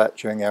talking about that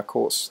during our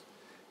course.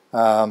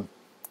 A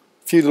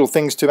few little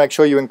things to make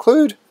sure you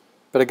include,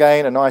 but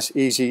again, a nice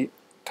easy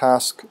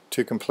task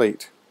to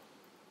complete.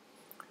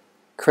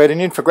 Create an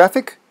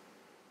infographic.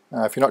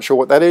 If you're not sure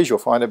what that is, you'll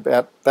find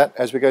about that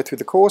as we go through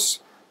the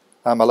course.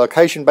 A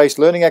location-based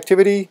learning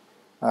activity,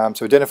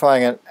 so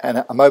identifying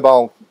a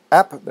mobile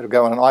app that will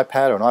go on an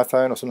iPad or an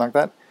iPhone or something like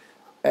that.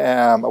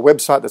 A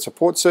website that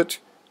supports it,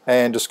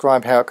 and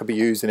describe how it could be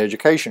used in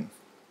education.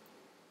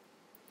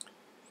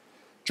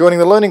 Joining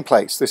the Learning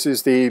Place. This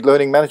is the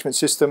learning management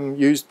system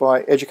used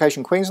by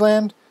Education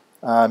Queensland.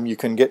 You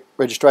can get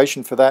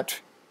registration for that.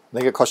 I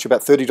think it costs you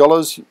about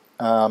 $30.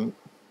 You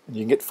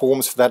can get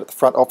forms for that at the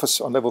front office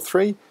on level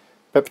 3.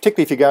 But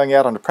particularly if you're going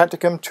out on a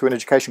practicum to an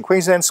Education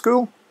Queensland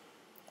school,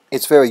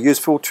 it's very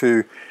useful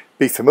to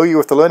be familiar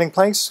with the Learning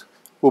Place.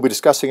 We'll be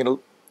discussing it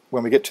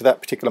when we get to that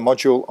particular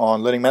module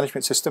on learning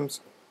management systems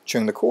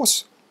during the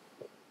course.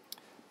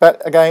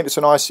 But again, it's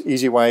a nice,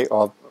 easy way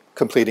of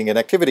completing an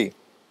activity.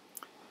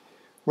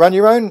 Run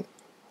your own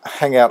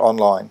Hangout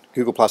online,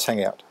 Google Plus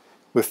Hangout,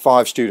 with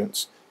 5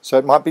 students. So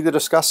it might be to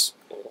discuss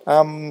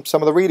some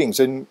of the readings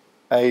in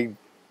a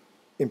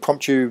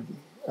impromptu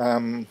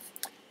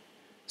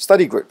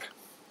study group.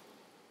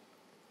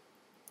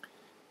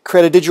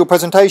 Create a digital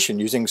presentation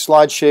using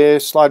SlideShare,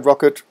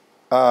 SlideRocket,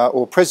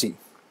 or Prezi.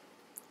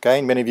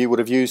 Again, many of you would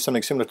have used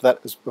something similar to that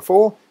as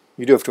before.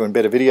 You do have to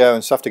embed a video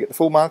and stuff to get the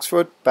full marks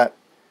for it, but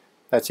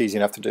that's easy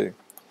enough to do.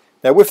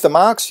 Now with the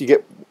marks, you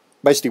get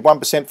basically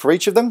 1% for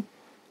each of them.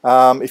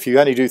 If you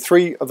only do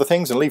 3 of the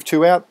things and leave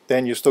 2 out,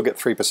 then you'll still get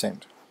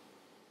 3%.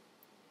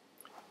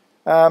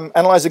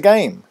 Analyze a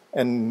game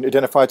and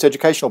identify its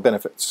educational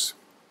benefits.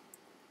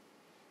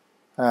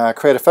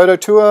 Create a photo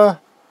tour.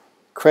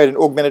 Create an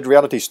augmented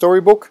reality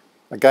storybook.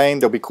 Again,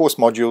 there'll be course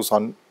modules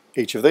on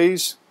each of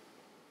these.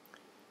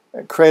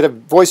 Create a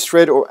voice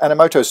thread or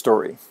Animoto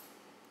story.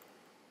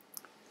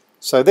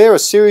 So there are a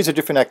series of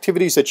different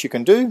activities that you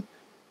can do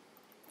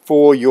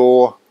for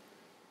your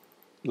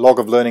log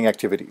of learning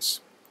activities.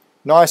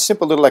 Nice,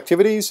 simple little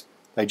activities.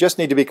 They just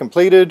need to be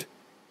completed.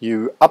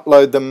 You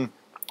upload them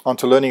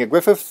onto Learning at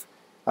Griffith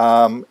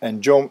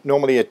and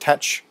normally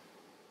attach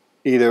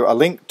either a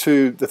link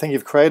to the thing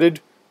you've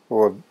created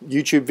or a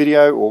YouTube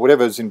video or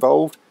whatever is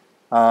involved.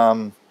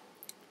 But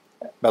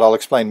I'll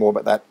explain more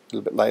about that a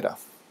little bit later.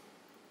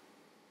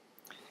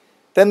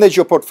 Then there's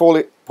your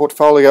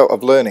portfolio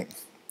of learning.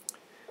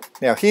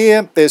 Now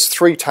here, there's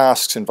 3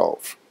 tasks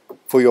involved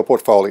for your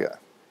portfolio.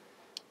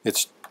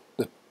 The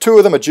 2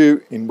 of them are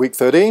due in week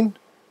 13,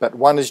 but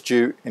 1 is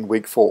due in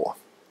week 4.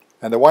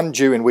 And the one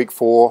due in week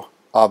 4,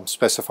 I'm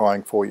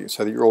specifying for you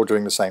so that you're all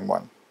doing the same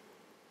one.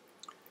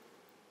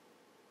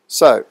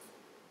 So,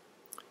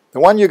 the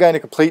one you're going to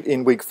complete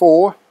in week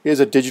 4 is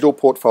a digital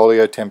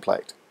portfolio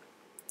template.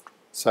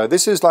 So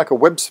this is like a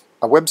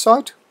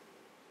website,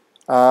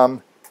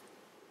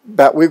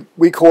 but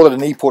we call it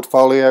an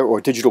e-portfolio or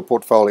a digital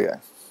portfolio.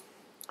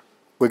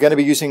 We're going to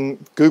be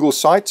using Google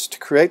Sites to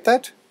create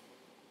that.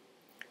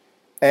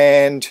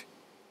 And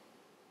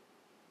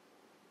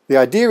the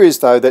idea is,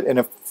 though, that in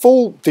a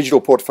full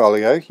digital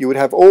portfolio, you would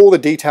have all the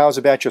details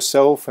about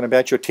yourself and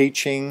about your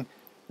teaching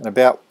and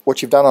about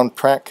what you've done on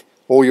prac,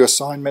 all your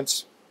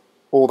assignments,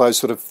 all those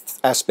sort of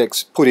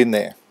aspects put in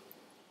there.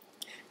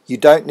 You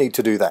don't need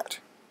to do that.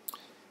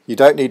 You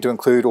don't need to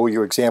include all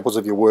your examples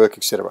of your work,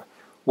 etc.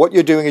 What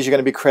you're doing is you're going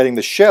to be creating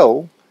the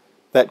shell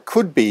that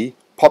could be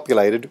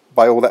populated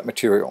by all that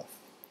material.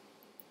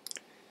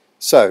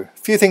 So, a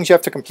few things you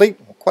have to complete,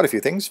 quite a few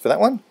things for that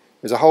one.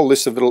 There's a whole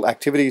list of little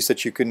activities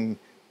that you can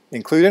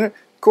include in it.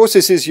 Of course,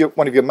 this is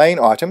one of your main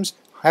items.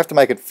 I have to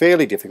make it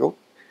fairly difficult,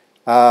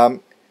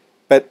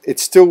 but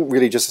it's still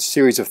really just a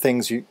series of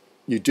things you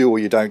do or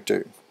you don't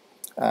do.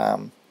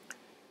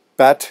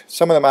 But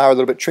some of them are a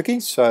little bit tricky,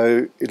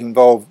 so it'll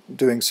involve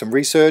doing some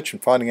research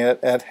and finding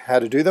out how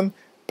to do them.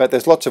 But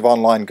there's lots of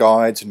online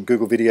guides and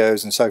Google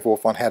videos and so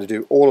forth on how to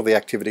do all of the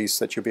activities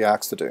that you'll be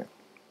asked to do.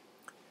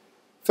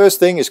 First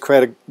thing is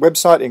create a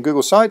website in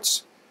Google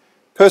Sites,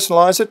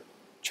 personalize it,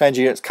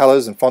 changing its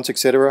colors and fonts,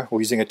 etc., or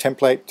using a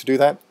template to do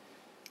that.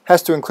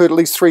 Has to include at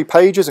least 3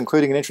 pages,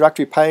 including an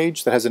introductory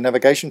page that has a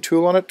navigation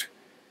tool on it,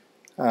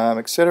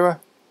 etc.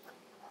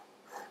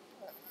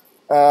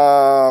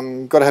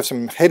 Got to have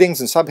some headings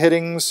and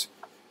subheadings.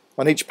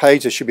 On each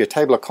page there should be a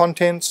table of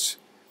contents.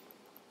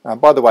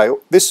 By the way,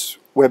 this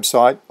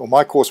website, or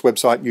my course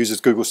website,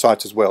 uses Google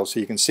Sites as well, so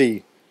you can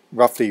see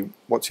roughly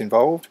what's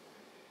involved.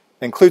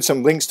 Include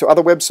some links to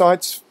other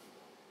websites.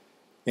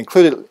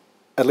 Include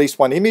at least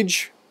 1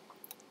 image,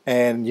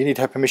 and you need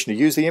to have permission to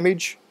use the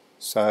image.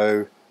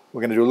 So we're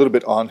going to do a little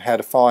bit on how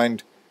to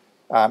find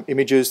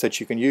images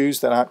that you can use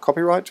that aren't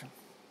copyright.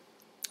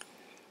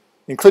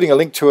 Including a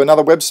link to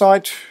another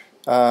website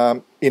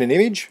in an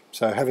image,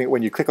 so having it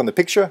when you click on the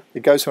picture,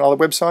 it goes to another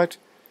website.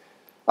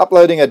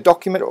 Uploading a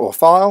document or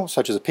file,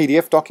 such as a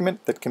PDF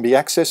document that can be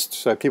accessed,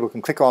 so people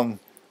can click on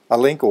a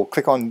link or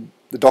click on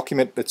the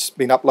document that's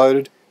been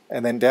uploaded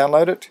and then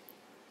download it.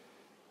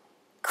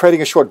 Creating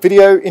a short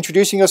video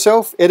introducing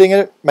yourself, editing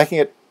it, making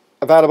it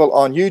available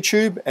on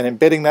YouTube and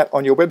embedding that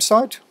on your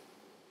website.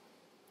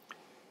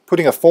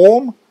 Putting a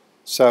form,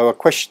 so a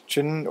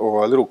question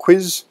or a little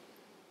quiz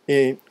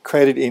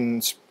created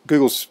in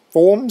Google's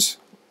Forms,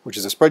 which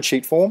is a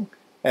spreadsheet form,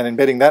 and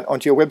embedding that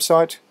onto your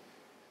website.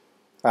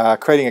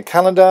 Creating a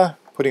calendar,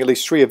 putting at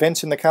least 3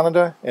 events in the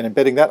calendar and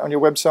embedding that on your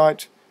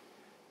website.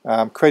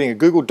 Creating a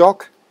Google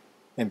Doc,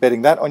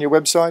 embedding that on your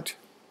website.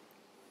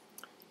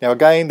 Now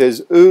again,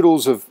 there's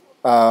oodles of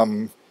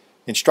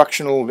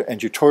instructional and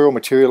tutorial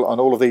material on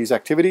all of these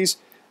activities,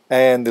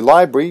 and the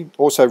library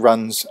also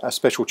runs a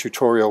special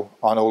tutorial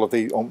on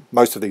on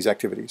most of these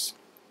activities.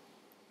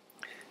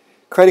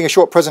 Creating a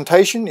short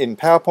presentation in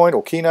PowerPoint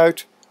or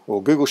Keynote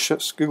or Google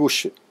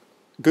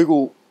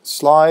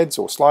Slides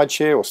or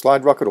SlideShare or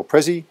SlideRocket or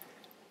Prezi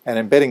and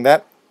embedding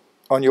that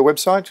on your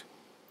website.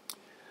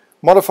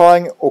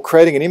 Modifying or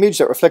creating an image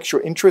that reflects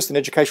your interest in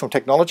educational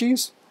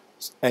technologies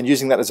and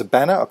using that as a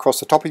banner across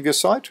the top of your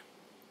site.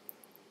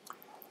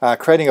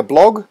 Creating a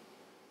blog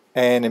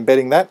and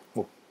embedding that,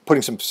 or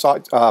putting some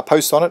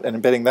posts on it and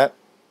embedding that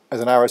as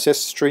an RSS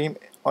stream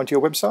onto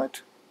your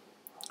website.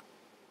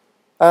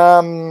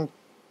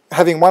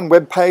 Having one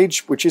web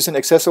page which isn't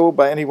accessible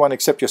by anyone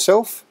except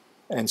yourself,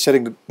 and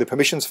setting the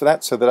permissions for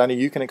that so that only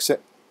you can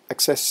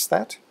access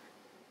that.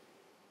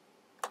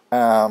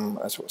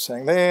 That's what we're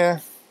saying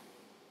there.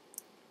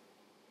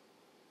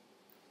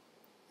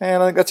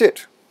 And I think that's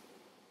it.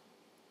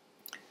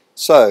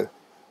 So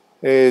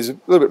there's a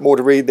little bit more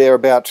to read there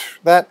about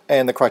that,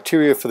 and the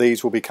criteria for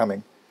these will be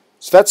coming.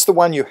 So that's the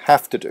one you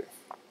have to do.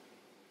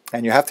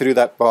 And you have to do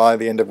that by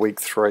the end of week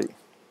 3.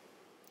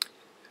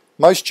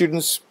 Most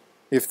students,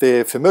 if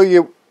they're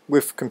familiar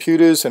with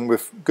computers and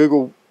with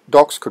Google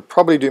Docs, could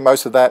probably do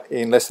most of that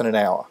in less than an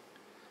hour.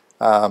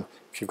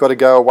 If you've got to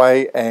go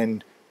away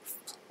and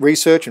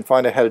research and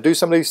find out how to do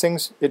some of these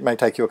things, it may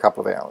take you a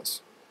couple of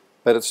hours.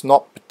 But it's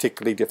not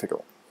particularly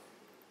difficult.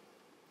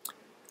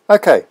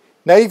 Okay,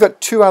 now you've got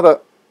 2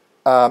 other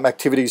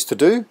activities to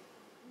do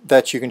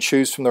that you can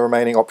choose from the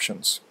remaining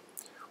options.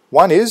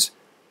 One is,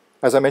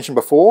 as I mentioned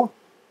before,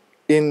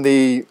 in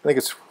the, I think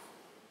it's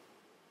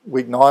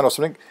week 9 or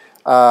something,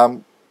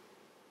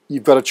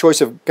 you've got a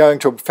choice of going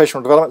to a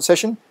professional development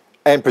session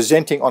and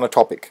presenting on a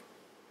topic.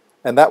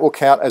 And that will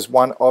count as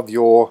one of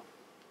your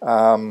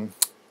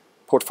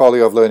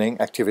portfolio of learning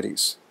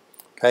activities.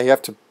 Okay, you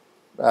have to,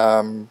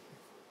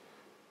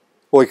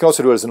 or you can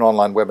also do it as an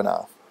online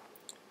webinar.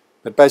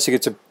 But basically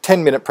it's a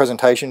 10-minute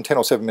presentation, 10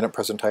 or 7-minute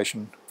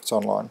presentation if it's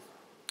online.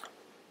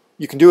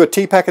 You can do a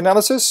TPACK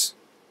analysis,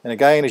 and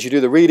again, as you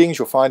do the readings,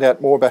 you'll find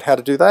out more about how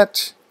to do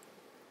that.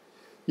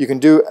 You can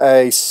do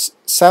a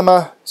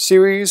SAMR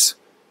series,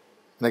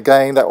 and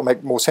again, that will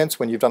make more sense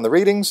when you've done the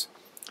readings.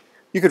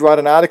 You could write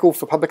an article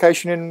for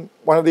publication in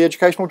one of the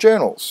educational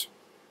journals.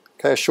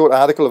 Okay, a short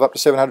article of up to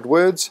 700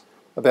 words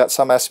about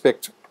some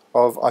aspect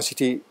of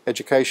ICT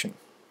education.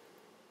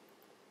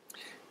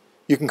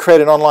 You can create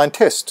an online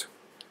test,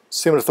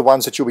 similar to the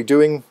ones that you'll be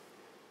doing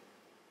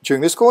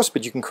during this course,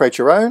 but you can create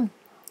your own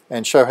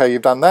and show how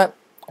you've done that,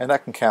 and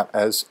that can count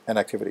as an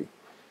activity.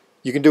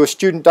 You can do a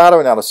student data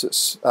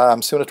analysis,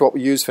 similar to what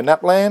we use for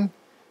NAPLAN,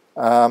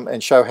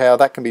 and show how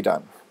that can be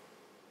done.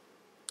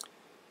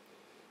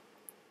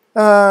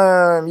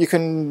 You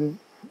can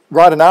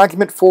write an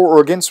argument for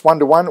or against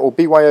one-to-one or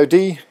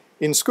BYOD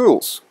in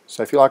schools.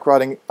 So if you like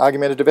writing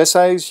argumentative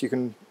essays, you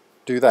can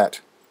do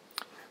that.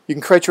 You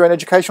can create your own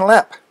educational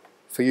app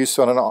for use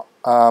on an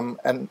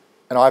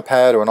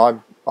iPad or an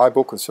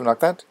iBook or something like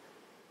that.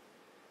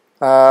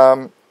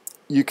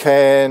 You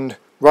can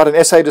write an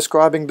essay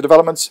describing the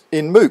developments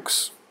in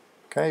MOOCs.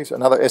 Okay, so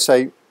another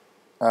essay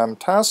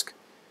task.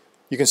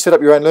 You can set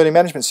up your own learning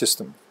management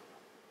system.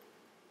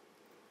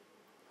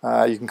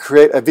 You can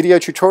create a video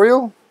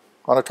tutorial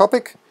on a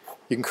topic.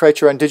 You can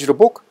create your own digital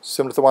book,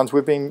 similar to the ones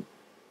we've been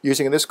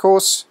using in this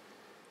course.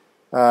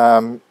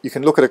 You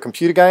can look at a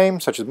computer game,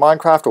 such as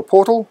Minecraft or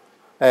Portal,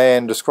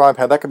 and describe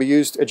how that can be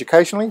used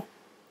educationally.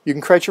 You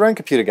can create your own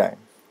computer game.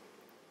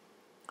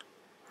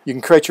 You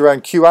can create your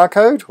own QR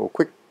code, or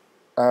quick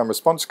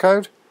response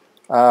code,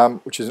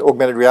 which is an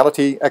augmented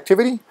reality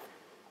activity.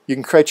 You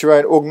can create your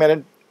own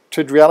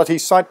augmented reality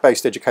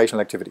site-based educational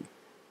activity.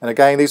 And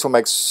again, these will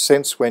make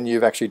sense when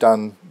you've actually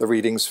done the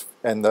readings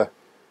and the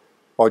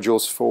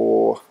modules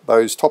for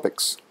those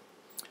topics.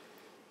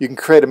 You can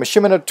create a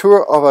machinima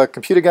tour of a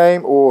computer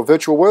game or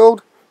virtual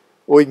world,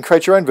 or you can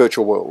create your own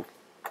virtual world.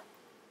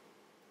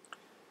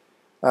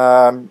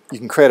 You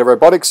can create a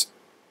robotics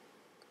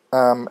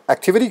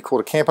activity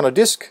called a camp on a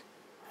disk,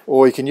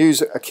 or you can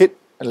use a kit,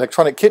 an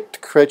electronic kit, to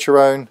create your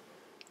own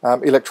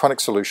electronic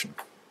solution.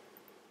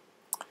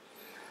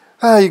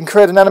 You can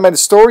create an animated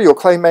story or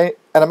clay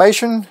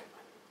animation,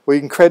 or you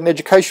can create an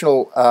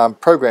educational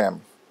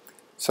program,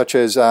 such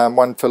as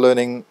one for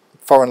learning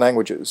foreign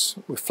languages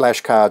with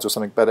flashcards or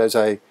something, but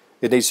it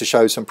needs to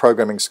show some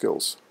programming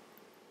skills.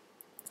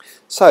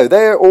 So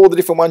there are all the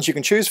different ones you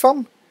can choose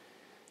from.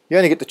 You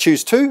only get to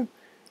choose 2.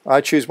 I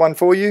choose one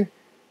for you,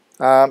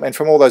 and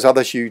from all those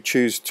others you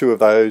choose 2 of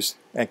those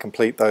and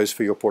complete those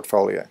for your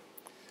portfolio.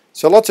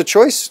 So lots of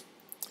choice.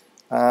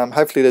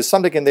 Hopefully there's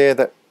something in there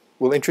that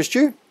will interest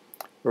you,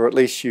 or at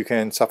least you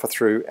can suffer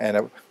through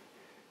and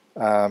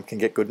can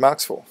get good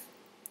marks for.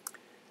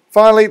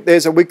 Finally,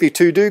 there's a weekly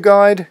to-do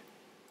guide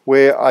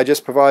where I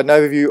just provide an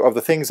overview of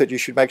the things that you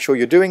should make sure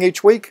you're doing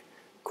each week.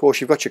 Of course,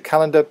 you've got your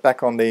calendar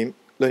back on the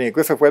Learning at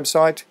Griffith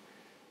website,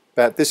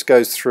 but this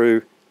goes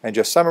through and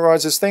just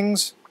summarizes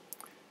things.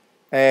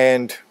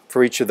 And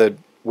for each of the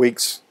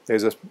weeks,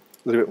 there's a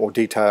little bit more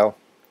detail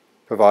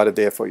provided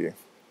there for you.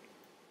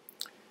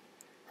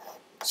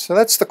 So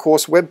that's the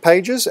course web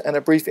pages and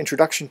a brief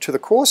introduction to the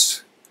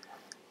course.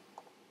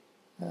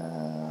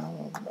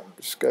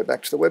 Just go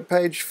back to the web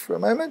page for a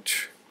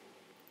moment.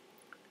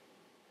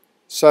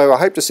 So I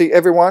hope to see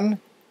everyone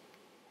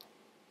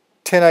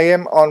 10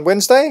 AM on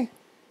Wednesday,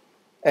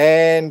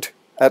 and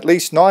at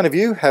least 9 of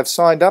you have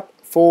signed up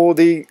for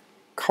the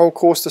whole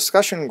course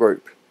discussion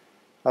group.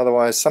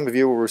 Otherwise, some of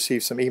you will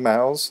receive some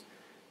emails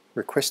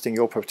requesting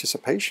your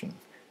participation.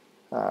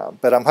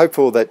 But I'm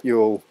hopeful that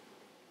you'll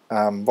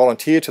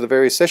volunteer to the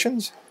various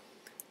sessions.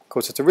 Of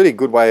course, it's a really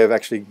good way of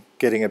actually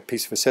getting a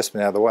piece of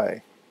assessment out of the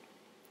way.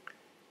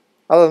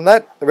 Other than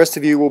that, the rest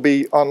of you will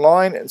be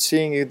online and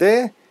seeing you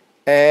there.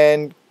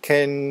 And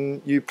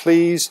can you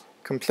please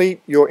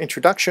complete your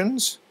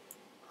introductions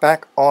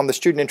back on the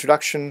Student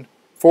Introduction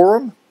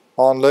Forum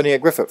on Learning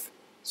at Griffith,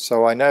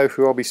 so I know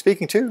who I'll be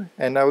speaking to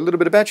and know a little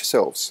bit about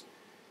yourselves.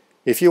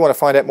 If you want to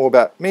find out more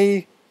about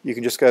me, you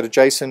can just go to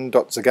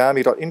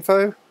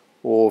jason.zagami.info,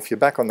 or if you're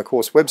back on the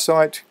course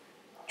website,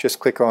 just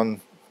click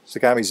on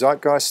Zagami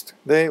Zeitgeist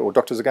there, or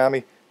Dr.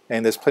 Zagami,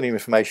 and there's plenty of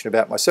information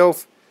about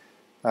myself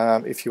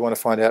if you want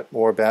to find out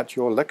more about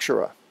your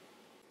lecturer.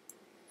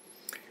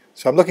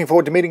 So I'm looking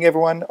forward to meeting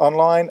everyone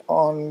online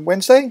on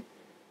Wednesday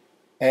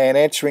and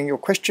answering your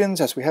questions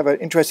as we have an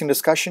interesting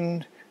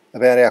discussion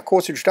about our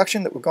course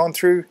introduction that we've gone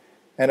through,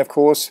 and of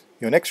course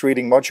your next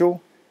reading module,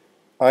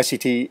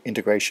 ICT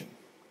integration.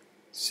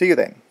 See you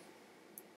then.